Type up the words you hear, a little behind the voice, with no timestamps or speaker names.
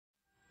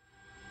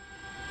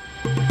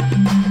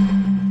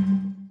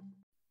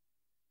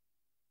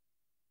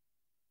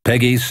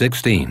Peggy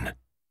 16.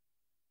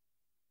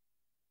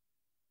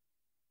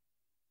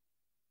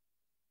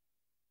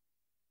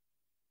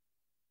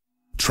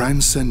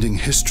 Transcending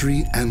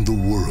history and the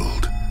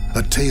world,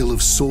 a tale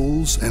of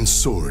souls and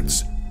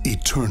swords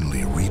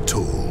eternally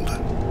retold.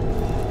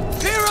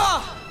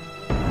 Pyrrha!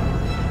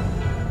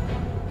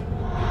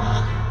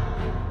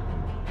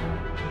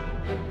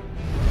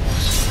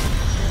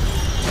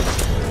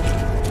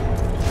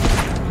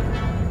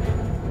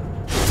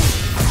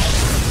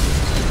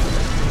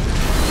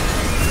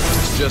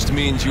 This just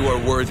means you are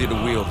worthy to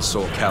wield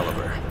Soul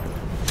Calibur.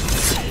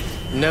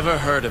 Never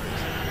heard of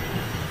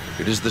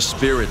it. It is the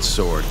spirit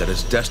sword that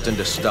is destined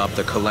to stop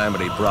the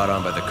calamity brought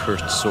on by the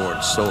cursed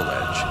sword, Soul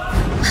Edge.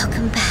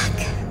 Welcome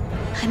back.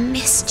 I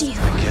missed you.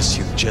 Guess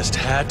you just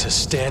had to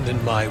stand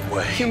in my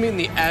way. You mean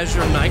the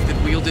Azure Knight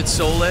that wielded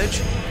Soul Edge?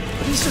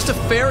 But he's just a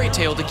fairy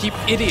tale to keep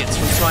idiots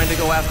from trying to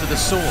go after the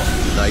sword.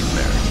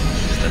 Nightmare,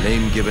 the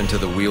name given to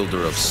the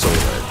wielder of Soul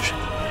Edge.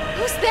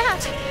 Who's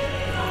that?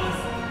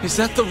 Is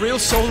that the real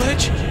Soul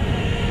Edge?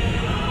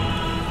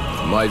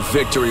 My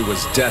victory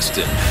was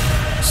destined.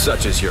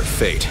 Such is your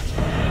fate.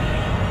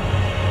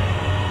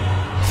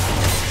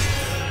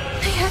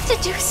 I have to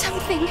do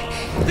something.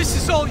 This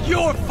is all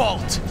your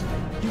fault!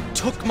 You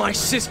took my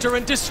sister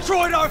and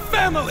destroyed our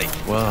family!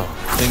 Wow,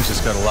 things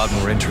just got a lot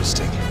more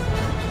interesting.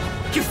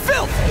 You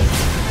filth!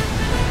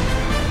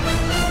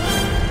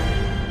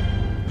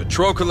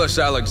 Patroclus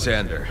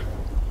Alexander.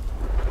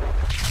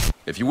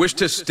 If you wish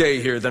to stay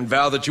here, then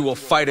vow that you will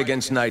fight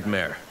against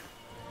Nightmare.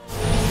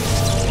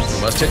 You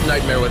must hit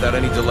Nightmare without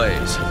any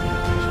delays.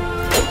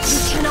 You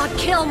cannot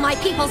kill my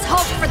people's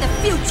hope for the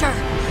future.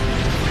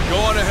 Go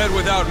on ahead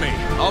without me.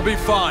 I'll be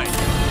fine.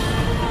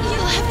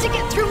 You'll have to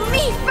get through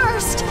me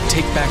first.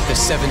 Take back the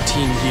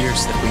 17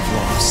 years that we've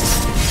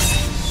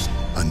lost.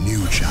 A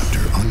new chapter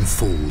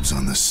unfolds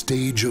on the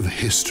stage of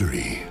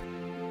history.